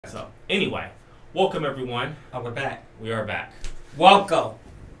So, anyway, welcome everyone. Oh, we're back. We are back. Welcome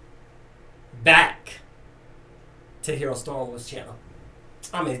back to Hero Star Wars channel.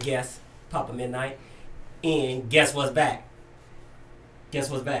 I'm his guest, Papa Midnight. And guess what's back?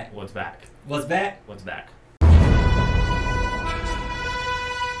 Guess what's back? What's back? What's back? What's back?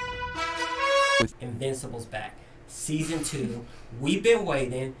 Invincible's back. Season 2. We've been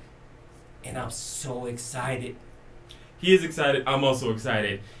waiting, and I'm so excited. He is excited. I'm also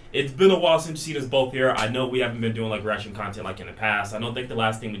excited. It's been a while since you've seen us both here. I know we haven't been doing like reaction content like in the past. I don't think the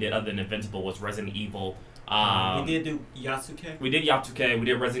last thing we did other than Invincible was Resident Evil. We did do Yasuke. We did Yasuke. We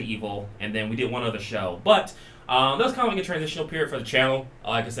did Resident Evil, and then we did one other show. But that was kind of like a transitional period for the channel.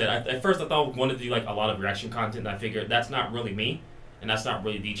 Like I said, at first I thought we wanted to do like a lot of reaction content. And I figured that's not really me, and that's not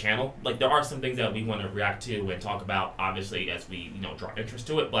really the channel. Like there are some things that we want to react to and talk about, obviously, as we draw interest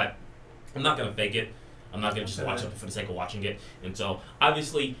to it. But I'm not gonna fake it. I'm not gonna just watch it for the sake of watching it. And so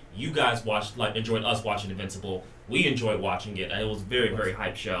obviously you guys enjoyed us watching Invincible. We enjoyed watching it. It was a very, very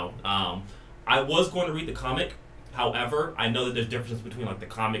hype show. I was going to read the comic. However, I know that there's differences between like the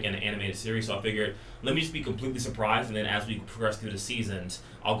comic and the animated series, so I figured let me just be completely surprised, and then as we progress through the seasons,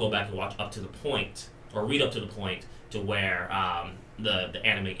 I'll go back and watch up to the point, or read up to the point to where the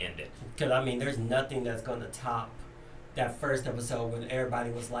anime ended. Because I mean, there's nothing that's gonna top that first episode when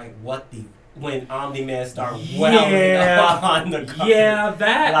everybody was like, "What the." When Omni-Man started wailing on the cover. Yeah,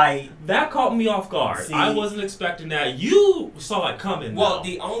 that caught me off guard. See, I wasn't expecting that. You saw it coming. Well,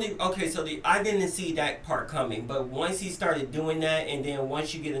 though. I didn't see that part coming, but once he started doing that, and then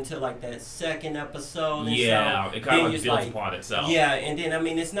once you get into like that second episode, and it kind of like builds upon itself. Yeah, and then I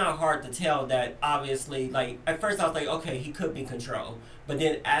mean, it's not hard to tell that obviously. Like at first, I was like, okay, he could be Control. But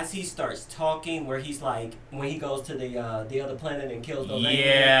then as he starts talking, where he's like, when he goes to the other planet and kills those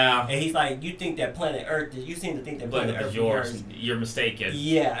aliens, and he's like, you think that planet Earth, you seem to think that planet Earth is yours. You're mistaken.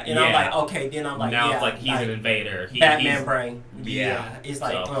 Yeah, and I'm like, okay, then I'm like, now it's like he's an invader. Batman brain. Yeah. It's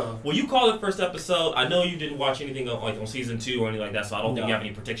like, Well, you called it first episode. I know you didn't watch anything like on season 2 or anything like that, so I don't think you have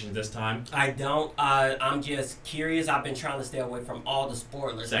any predictions this time. I don't. I'm just curious. I've been trying to stay away from all the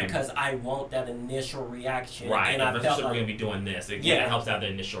spoilers because I want that initial reaction. Right, and I felt like we're going to be doing this. It helps out the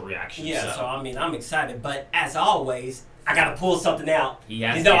initial reaction. Yeah, so I mean, I'm excited. But as always, I got to pull something out. He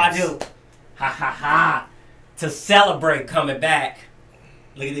has I do. Ha ha ha. To celebrate coming back.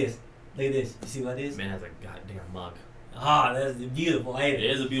 Look at this. Look at this. You see what it is? Man has a goddamn mug. Ah, that's beautiful, ain't it?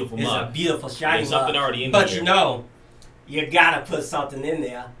 It is a beautiful mug. It's a beautiful shiny There's something mug. already in but here. You gotta put something in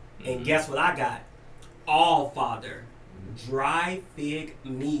there. And guess what I got? All Father dry fig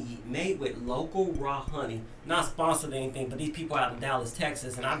mead made with local raw honey. Not sponsored or anything, but these people out in Dallas,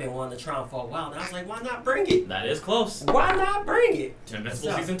 Texas, and I've been wanting to try them for a while. And I was like, why not bring it? That is close. Why not bring it? To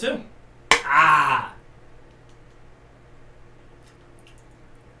Invincible season 2. Ah.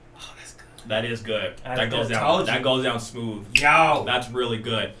 Oh, that's good. That is good. That goes down smooth. Yo. That's really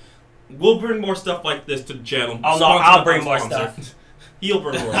good. We'll bring more stuff like this to the channel. Oh no, I'll bring more stuff. He'll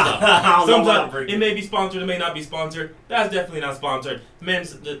bring more stuff. Sometimes it may be sponsored, it may not be sponsored. That's definitely not sponsored.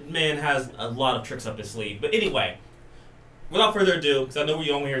 The man has a lot of tricks up his sleeve. But anyway, without further ado, because I know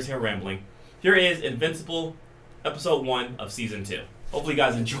we only hear us here rambling, here is Invincible, episode 1 of season 2. Hopefully you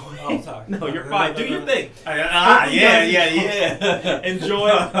guys enjoy. Oh, sorry. No, you're fine. Do your thing. Yeah.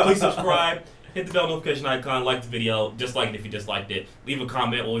 Enjoy. Please subscribe. Hit the bell notification icon. Like the video. Dislike it if you disliked it. Leave a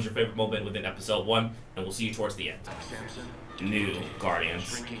comment. What was your favorite moment within episode 1? And we'll see you towards the end. New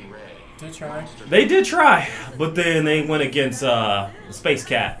Guardians. They did try, but then they went against the Space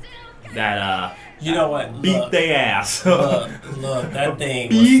Cat. That you know what? Beat their ass. look, that thing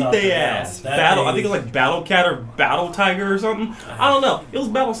beat was their ass. I think it was like Battle Cat or Battle Tiger or something. I don't know. It was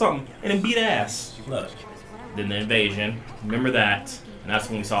Battle something, and it beat ass. Look. Then the invasion. Remember that? And that's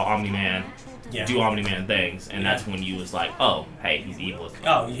when we saw Omni-Man do Omni-Man things, and that's when you was like, oh, hey, he's evil.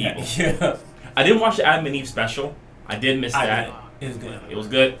 Oh yeah. Evil. I didn't watch the Adam and Eve special. I did miss that. It was good. It was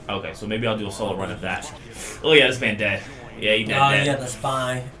good? Okay, so maybe I'll do a solo run of that. Oh yeah, this man dead. Yeah, he dead. Oh yeah, the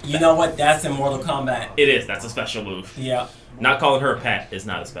spine. You know what? That's in Mortal Kombat. It is. That's a special move. Yeah. Not calling her a pet is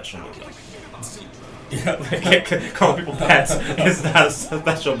not a special move. Yeah. Calling people pets is not a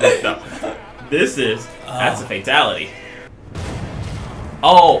special move, though. This is. That's a fatality.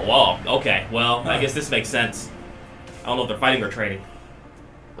 Oh, well, okay. Well, I guess this makes sense. I don't know if they're fighting or trading.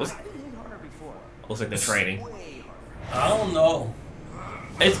 Looks like they're trading. I don't know.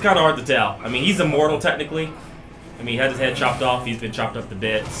 It's kind of hard to tell. I mean, he's immortal technically. I mean, he had his head chopped off. He's been chopped up to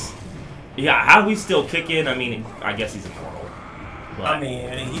bits. Yeah, how we still kicking? I mean, I guess he's immortal. But I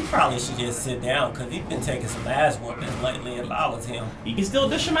mean, he probably should just sit down because he's been taking some ass whooping lately if I was him. He can still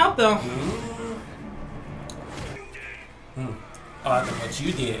dish him out, though. Oh, I know what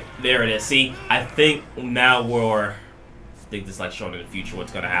you did. There it is. See, I think now I think this is like showing in the future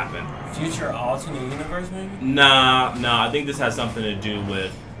what's gonna happen. Future alternate universe, maybe? Nah. I think this has something to do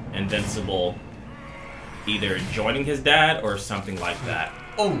with Invincible either joining his dad or something like that.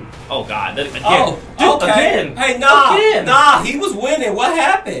 Oh God! Again. Oh, dude, okay. Again. Hey, nah, Again. nah. He was winning. What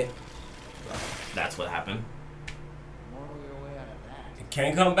happened? That's what happened.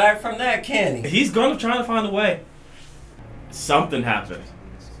 Can't come back from that, can he? He's gonna try to find a way. Something happened.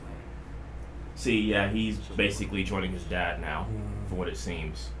 See, yeah, he's basically joining his dad now, for what it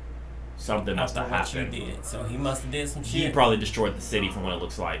seems. Something must have happened. You did. So he must have did some shit. He probably destroyed the city from what it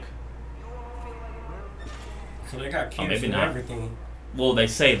looks like. So they got cures maybe and not. everything. Well, they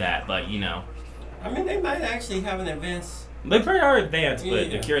say that, but you know. I mean, they might actually have an advanced. They pretty are advanced, but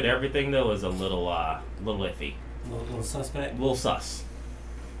Yeah. the cure to everything though is a little iffy. Little suspect. A little sus.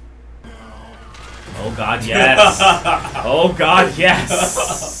 Oh God, yes! Oh God,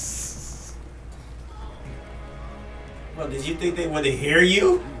 yes! Well, did you think they would hear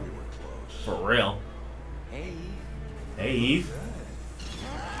you? For real. Hey, Eve.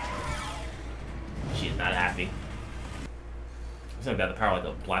 She's not happy. It's like got the power like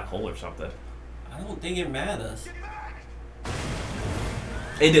a black hole or something. I don't think it matters.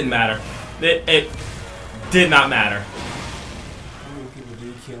 It didn't matter. It did not matter. How many people do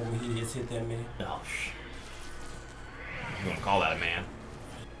you kill when he just hit that man? Oh, you want to call that a man?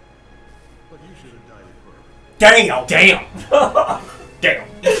 Damn! Damn! Damn!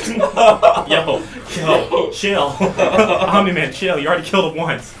 Yo, chill. Omni-Man, chill. You already killed him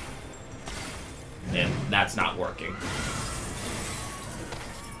once. And that's not working.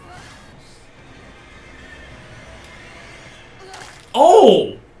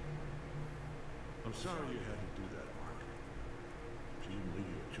 Oh! I'm sorry you had to do that, Mark. She didn't leave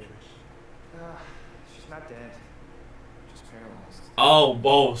you a choice. She's not dead. Just paralyzed. Oh,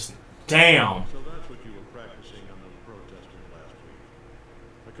 boss. Damn. So that's what you were practicing on those protesters last week.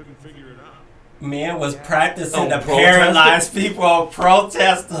 I couldn't figure it out. Man was practicing to protesting? paralyze people on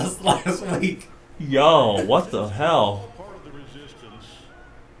protesters last week. Yo, what the hell? Part of the resistance,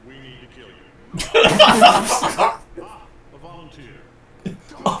 we need to kill you. A volunteer.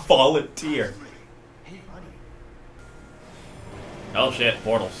 A volunteer. Hey, buddy. Oh shit,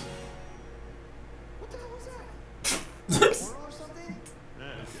 portals. What the hell was that? Portal or something?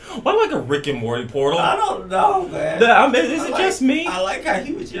 Why like a Rick and Morty portal? I don't know, man. I mean, is it just me? I like how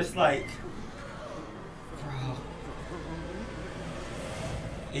he was just like, bro.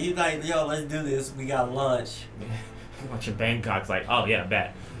 He's like, yo, let's do this. We got lunch. A bunch of Bangkok's like, oh yeah,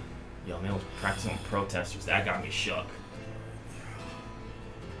 bet. Yo, man was practicing on protesters. That got me shook.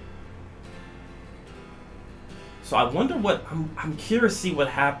 So I wonder what I'm curious to see what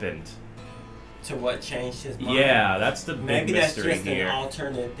happened. To what changed his mind? Yeah, that's the big Maybe that's mystery just here. an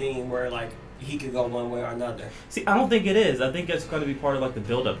alternate thing where like he could go one way or another. See, I don't think it is. I think it's going to be part of like the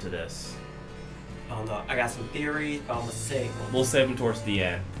build up to this. I don't know. I got some theories, but I'm gonna save them. We'll save them towards the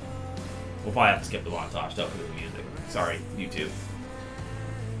end. We'll probably have to skip the montage stuff because of the music. Sorry, YouTube.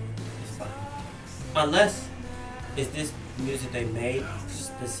 It's fine. Unless, is this music they made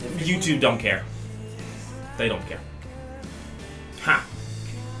specifically? YouTube don't care. They don't care. Ha!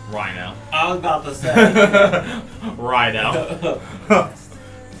 Rhino. I was about to say. Rhino.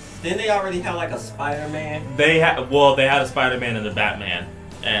 Didn't they already have like a Spider-Man? They had a Spider-Man and a Batman.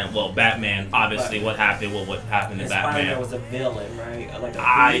 And well, Batman, obviously what happened to And Batman. Spider-Man was a villain, right? Like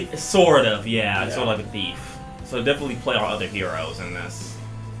a thief? Sort of, yeah. Sort of like a thief. So definitely play on other heroes in this.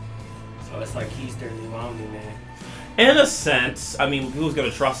 So it's like he's their new Omni-Man. In a sense, I mean, who's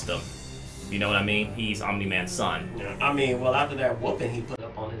gonna trust him? You know what I mean? He's Omni-Man's son. Yeah. I mean, well, after that whooping he put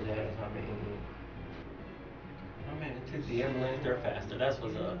up on his ass, I mean, it took the ambulance there faster. That's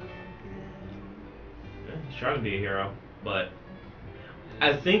what's up. Yeah, he's trying to be a hero, but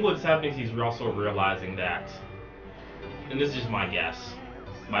I think what's happening is he's also realizing that, and this is just my guess,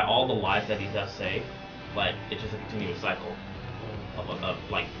 by all the lives that he does save, like, it's just a continuous cycle of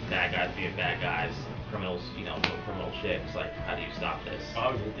like bad guys being bad guys, criminals, you know, doing criminal shit. It's like, how do you stop this?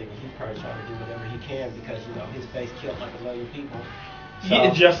 I was really thinking he's probably trying to do whatever he can because, you know, his face killed like 1 million people. So, Yeah,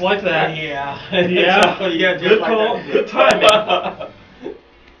 just like that. Yeah. Yeah. So, yeah, just Good like call. that. Good timing. Has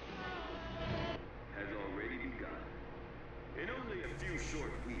already begun. In only a few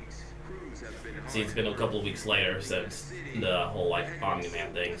short weeks, crews have been See, it's been a couple of weeks later since the whole like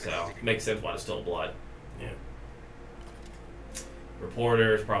Omni-Man thing, so it makes sense why there's still blood. Yeah.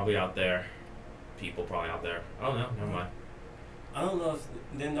 Reporters probably out there. People probably out there. I don't know. Never mind. I don't know if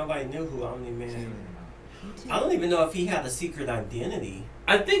then nobody knew who Omni-Man. I don't even know if he had a secret identity.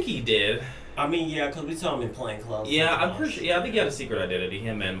 I think he did. I mean, yeah, because we saw him in plain clothes. Yeah, I'm pretty sure. Yeah, I think he had a secret identity.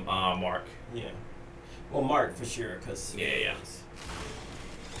 Him and Mark. Yeah. Well, Mark for sure, because. Yeah.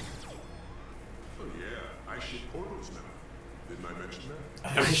 Oh yeah, I ship portals now. Didn't I mention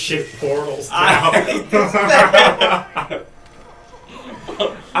that? I ship portals now.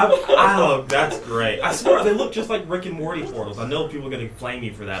 Oh, that's great. I swear they look just like Rick and Morty portals. I know people are gonna flame me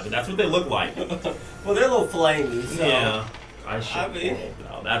for that, but that's what they look like. Well, they're a little flamey, so. Yeah. I ship mean- portals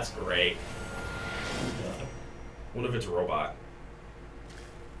now. That's great. What if it's a robot?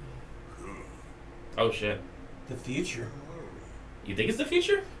 Oh shit. The future. You think it's the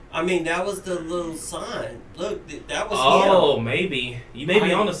future? I mean, that was the little sign. Look, that was Oh, maybe. You may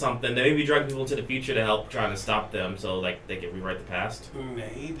be onto something. They may be dragging people to the future to help trying to stop them so like they can rewrite the past. him.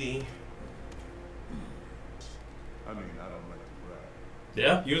 Maybe. I mean, I don't like to brag.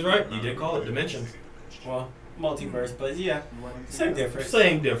 Yeah, you was right. You did call it dimension. Well, multiverse, but yeah, same difference.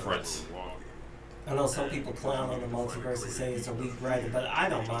 Same difference. I know some people clown on the multiverse and say it's a weak writer, but I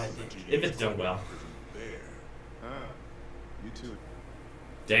don't mind it. If it's done well. Huh? You too.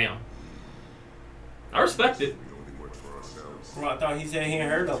 Damn. I respect it. We only work for ourselves. Well, I thought he said he ain't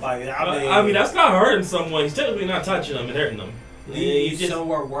hurt nobody. I mean, that's not hurting someone. He's technically not touching them and hurting them. He's just,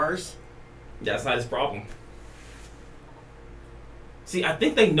 somewhere worse. that's not his problem. See, I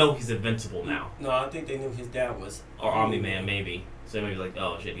think they know he's invincible now. No, I think they knew his dad was. Or Omni-Man, maybe. So maybe like,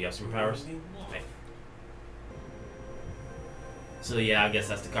 oh shit, you have superpowers? Maybe. So yeah, I guess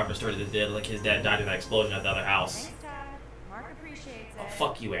that's the cover story that did. Like his dad died in that explosion at the other house. Thanks, Dad. Mark appreciates Oh, it.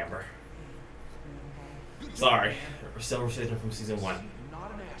 fuck you, Amber. Sorry. We're still reciting from season 1. I'm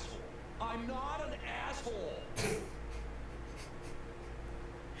not an asshole. I'm not an asshole.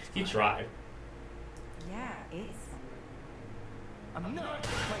 He tried. Yeah, it's. I'm not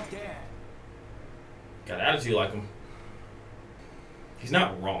just my dad. Got an attitude like him. He's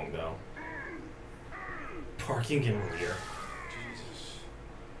not wrong, though. Parking in rear. Jesus.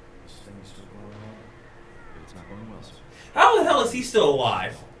 This thing is still going on. It's not going well, sir. How the hell is he still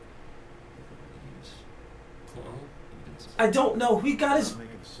alive? I don't know. He got his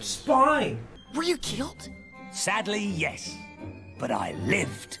spine. Were you killed? Sadly, yes. But I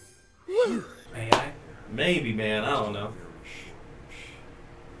lived. May I? Maybe, man. I don't know.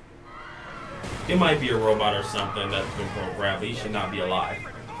 It might be a robot or something that's been programmed, but he should not be alive.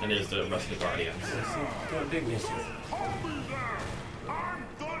 And there's the rest of the Guardians. Doing big missions. Hold me there! I'm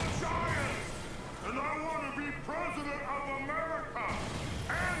the Giant! And I want to be president of America!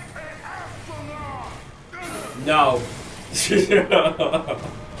 And an astronaut! No.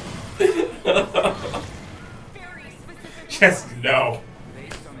 Just no.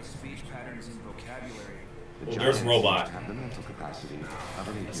 Based on his speech patterns and vocabulary. Well, there's robot. Have the mental capacity of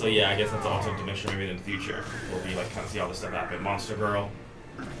an So yeah, I guess that's also a dimension maybe in the future where we like kind of see all this stuff happen. Monster Girl.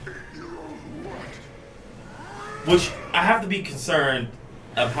 Which I have to be concerned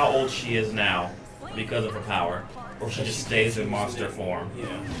of how old she is now because of her power. Or she just stays in monster form. Yeah.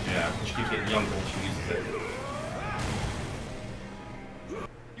 Yeah, she keeps getting younger when she uses it.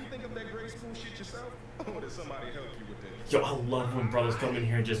 You think of that grade school shit yourself? Or did somebody help you with that? Yo, I love when brothers come in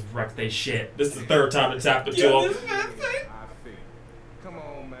here and just wreck they shit. This is the third time it's happened to Yeah, them. this man thing. I feel. Come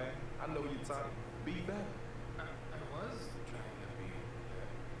on, man. I know you're tired. Be better. I was trying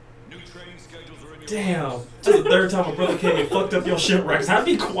to be. New training schedules are in your Damn. orders. This is the third time a brother came and fucked up your shit, Rex. I'd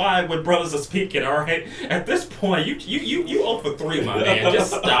be quiet when brothers are speaking, alright? At this point, you 0 for 3, my man.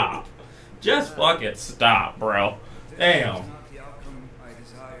 Just stop. Just fucking stop, bro. Damn. Not the outcome I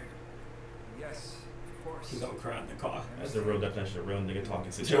desired. Yes, of course. He's gonna cry in the car. That's the real definition of real nigga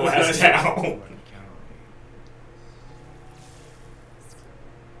talking. Sit your ass down.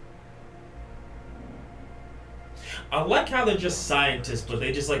 I like how they're just scientists, but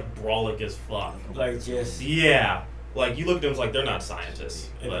they just like brawling as fuck. Like just. Yeah. Like you look at them like they're not scientists.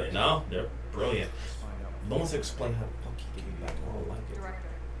 But no, they're brilliant. No one's explain how the fuck he came back. I don't like it.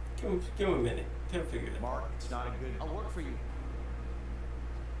 Director. Give him a minute. He'll figure it out. Mark, it's not a good. I'll work for you.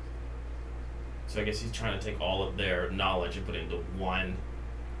 So I guess he's trying to take all of their knowledge and put it into one,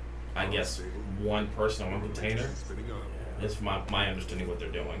 I guess, one person, one container. Spinning up. That's my understanding what they're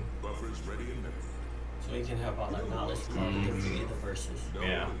doing. Buffers ready and ready. So he can have all that knowledge from all the different universes. Known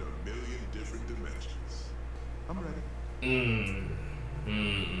Yeah. in a million different dimensions. I'm ready.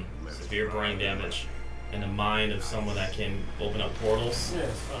 Severe brain damage in the mind of someone that can open up portals. Yeah,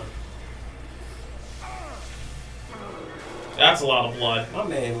 it's fun. That's a lot of blood. My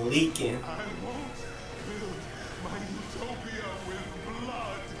man leaking. I won't build my utopia with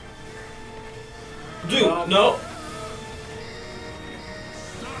blood. Dude, no.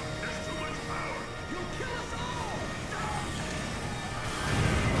 Stop! There's too much power. You'll kill us all.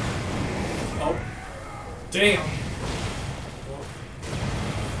 damn.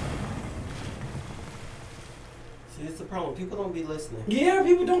 See, it's the problem. People don't be listening. Yeah,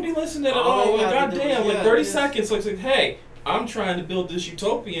 people don't be listening at All all. they Well, gotta do goddamn, is- like yeah, 30 yeah. seconds. Like, hey, I'm trying to build this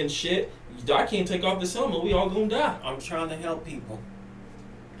utopian shit. I can't take off this helmet. We all gonna die. I'm trying to help people.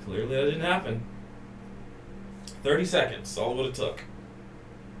 Clearly, that didn't happen. 30 seconds. All it would have took.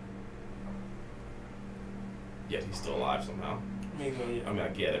 Yet he's still alive somehow. I mean, I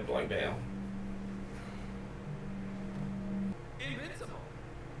get it, but like, damn. Invincible.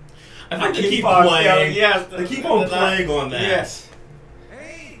 I think they keep keep on- playing. yes, They keep on playing on that. Yes.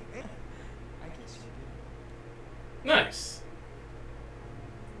 Hey. I guess you do. Nice.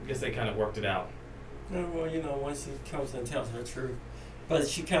 I guess they kind of worked it out. Yeah, well, you know, once she comes and tells her the truth. But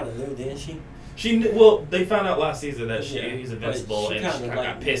she kind of knew, didn't she? She knew, well, they found out last season that Yeah, he's but invincible, she and she kinda, kind of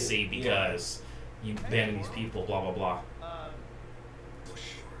like, got pissy knew, because you abandoned these people, blah blah blah. For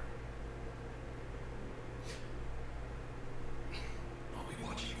sure. I'll be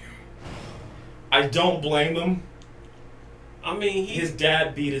watching you. I don't blame him. I mean, His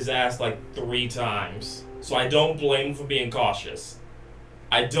dad beat his ass like 3 times, so I don't blame him for being cautious.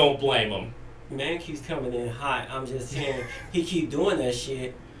 I don't blame him. man keeps coming in hot. I'm just saying, he keep doing that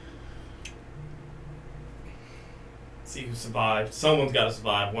shit. See who survived. Someone's got to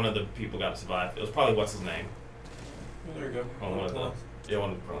survive. One of the people got to survive. It was probably what's his name. There you go. Oh, one of the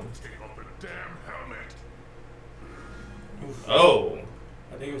one of the clones. Take off the damn helmet. Oof. Oh,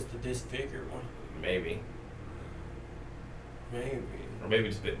 I think it was the disfigured one. maybe, Maybe. or maybe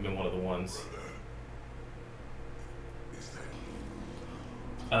just been one of the ones. Is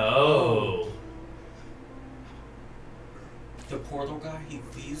that Oh, The portal guy, he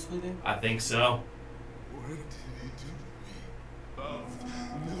fused with him? I think so. what did he do to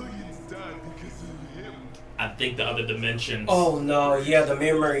me? Millions died because of him. I think the other dimensions. Oh no, yeah, the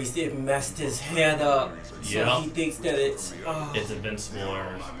memories, it messed his head up. So Yeah. he thinks that it's... Oh. It's invincible. Or,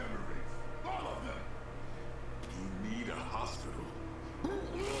 My memories. All of them. You need a hospital.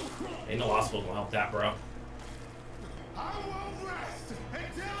 ain't no hospital gonna help that, bro. I won't rest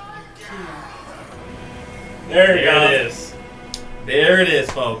until I get. There you There go. it is. There it is,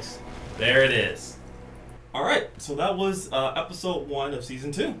 folks. There it is. All right, so that was episode 1 of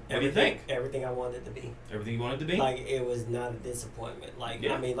season 2. What do you think? Everything I wanted to be. Everything you wanted to be? Like, it was not a disappointment. Like,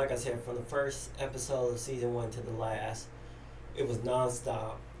 Yeah. I mean, like I said, from the first episode of season 1 to the last, it was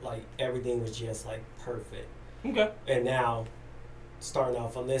nonstop. Like, everything was just, like, perfect. Okay. And now, starting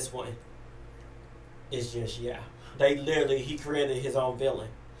off on this one, it's just, yeah. They literally, he created his own villain.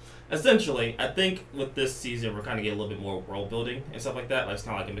 Essentially, I think with this season we're kind of getting a little bit more world building and stuff like that. Like it's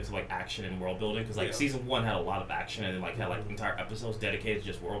kind of like a mix of like action and world building because like Yeah. season 1 had a lot of action and then like had like entire episodes dedicated to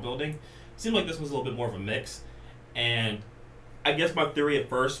just world building. Seemed like this was a little bit more of a mix, and I guess my theory at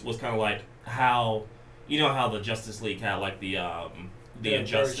first was kind of like how, you know how the Justice League had like the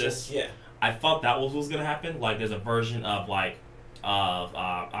Injustice. version, yeah. I thought that was going to happen. Like there's a version of like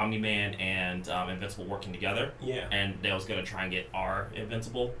Omni-Man and Invincible working together. Yeah. And they was gonna try and get our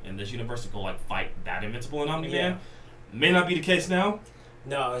Invincible in this universe to go like fight that Invincible and Omni-Man. Yeah. May not be the case now.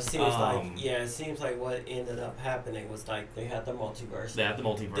 No, it seems like, Um, yeah, it seems like what ended up happening was like they had the multiverse. They had the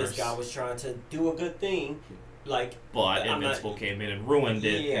multiverse. This guy was trying to do a good thing. Like, but I'm Invincible came in and ruined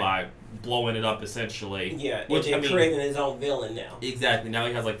it Yeah. by blowing it up essentially. yeah, Which, and I then mean- creating his own villain now. Exactly. Now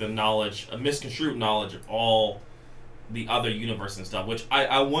he has like the knowledge, a misconstrued knowledge of all the other universe and stuff. Which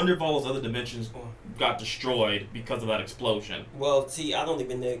I wonder if all those other dimensions got destroyed because of that explosion. Well, see, I don't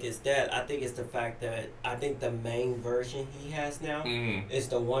even think it's that. I think it's the fact that I think the main version he has now is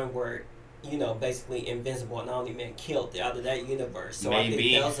the one where, you know, basically Invincible and Omni-Man killed out of that universe. So I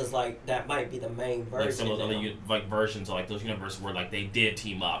Maybe. think Elsa's like, that might be the main version. Like some of those other now. like versions of like those universes where like they did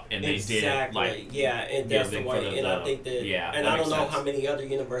team up and they Exactly. did like yeah, and that's the everything way. for And I think that. yeah, And that I don't makes know sense. how many other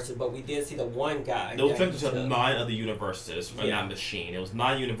universes, but we did see the one guy. They were that expected he to have took. 9 other universes in Yeah. that machine. It was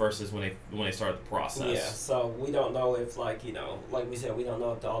 9 universes when they started the process. Yeah, so we don't know if, like, you know, like we said, we don't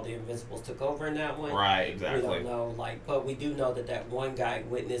know if all the Invincibles took over in that one. Right, We exactly. don't know, like, but we do know that that one guy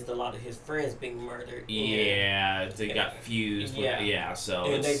witnessed a lot of his friends being murdered. Yeah, they got fused. Yeah. Yeah, so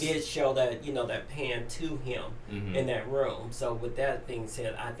And they it's- did show that, you know, that pan to him Mhm. in that room. So with that being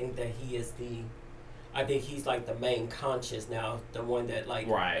said, I think that I think he's like the main conscious now, the one that like.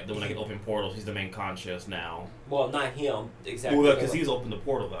 Right, the one that can open portals. He's the main conscious now. Well, not him exactly. Well, because he's opened the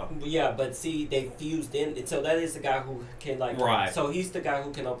portal though. Yeah, but see, they fused in. So that is the guy who can like. Right. So he's the guy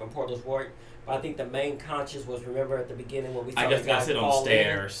who can open portals for it. But I think the main conscious was, remember at the beginning when we saw I guess the the guy guy sit on the fall in?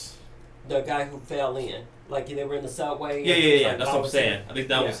 stairs. the guy who fell in. Like they were in the subway. Yeah, and yeah, he was, yeah. like, That's what I'm saying. bouncing. I think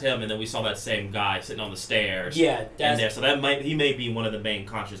that Yeah. was him, and then we saw that same guy sitting on the stairs. Yeah, in that's there. So he may be one of the main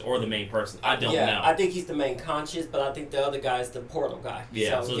conscious or the main person. I don't know. I think he's the main conscious, but I think the other guy is the portal guy.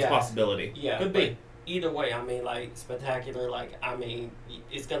 Yeah, so it's a possibility. Yeah, Could be. Either way, I mean, like spectacular. Like, I mean,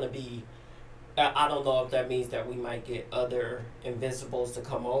 it's gonna be. I don't know if that means that we might get other Invincibles to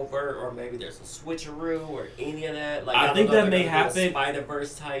come over, or maybe there's a switcheroo, or any of that. Like, I think don't know that if may they're gonna do a happen.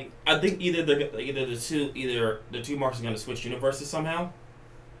 Spider-Verse type. I think either the two marks are going to switch universes somehow,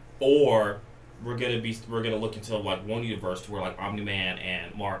 or we're gonna look into like one universe to where like Omni-Man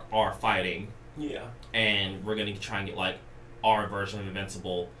and Mark are fighting, Yeah. and we're gonna try and get like our version of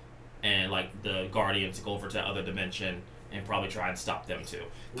Invincible, and like the Guardians to go over to the other dimension and probably try and stop them too.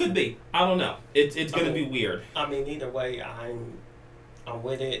 Could be. I don't know. It's gonna be weird. I mean, either way, I'm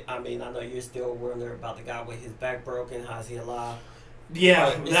with it. I mean, I know you're still wondering about the guy with his back broken. How's he alive? Yeah,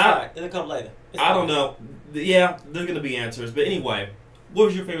 But it's that fine. It'll come later. It's I don't fine. know. Yeah, there's gonna be answers. But anyway, what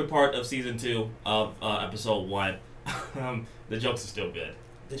was your favorite part of season 2 of episode 1? The jokes are still good.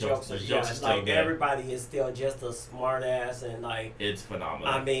 The Jokes- jokes, the are, jokes yeah, are still like good. everybody is still just a smart ass, and like It's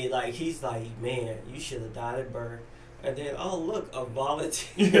phenomenal. I mean, like he's like, man, you should have died at birth, and then oh look, a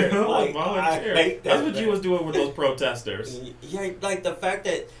volunteer. Yeah, like, volunteer. I hate that. That's what you was doing with those protesters. Yeah, like the fact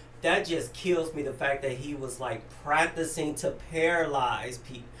that just kills me. The fact that he was like practicing to paralyze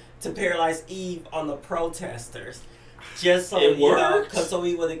Eve on the protesters, just so It you know, worked. so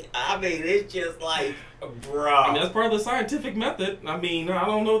he would. I mean, it's just like, bro. I mean, that's part of the scientific method. I mean, I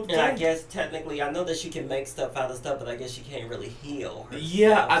don't know what to And I tell you. guess technically, I know that she can make stuff out of stuff, but I guess she can't really heal herself.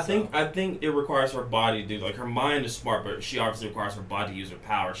 Yeah, so. I think it requires her body to do, like, her mind is smart, but she obviously requires her body to use her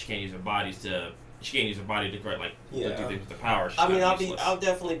power. She can't use her body to create, like, to do things with the power. She's I mean, useless. I'll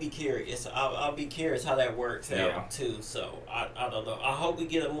definitely be curious. I'll be curious how that works out Yeah. too. So I don't know. I hope we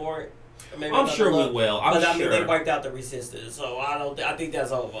get a more. Maybe I'm another sure look. we will. I'm But I sure. mean, they wiped out the resistance, so I think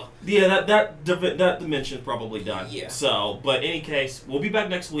that's over. Yeah, that dimension's probably done. Yeah. So, but in any case, we'll be back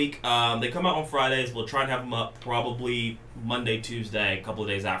next week. They come out on Fridays. We'll try and have them up probably Monday, Tuesday, a couple of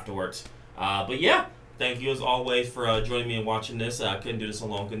days afterwards. But yeah, thank you as always for joining me and watching this. I couldn't do this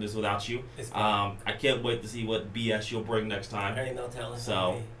alone. Couldn't do this without you. It's fine. I can't wait to see what BS you'll bring next time. There ain't no telling.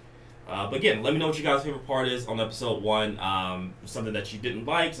 So, but again, let me know what you guys' favorite part is on episode 1. Something that you didn't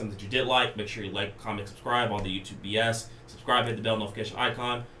like, something that you did like. Make sure you like, comment, subscribe on the YouTube BS. Subscribe, hit the bell notification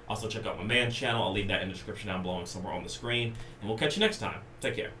icon. Also check out my man's channel. I'll leave that in the description down below and somewhere on the screen. And we'll catch you next time.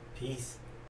 Take care. Peace.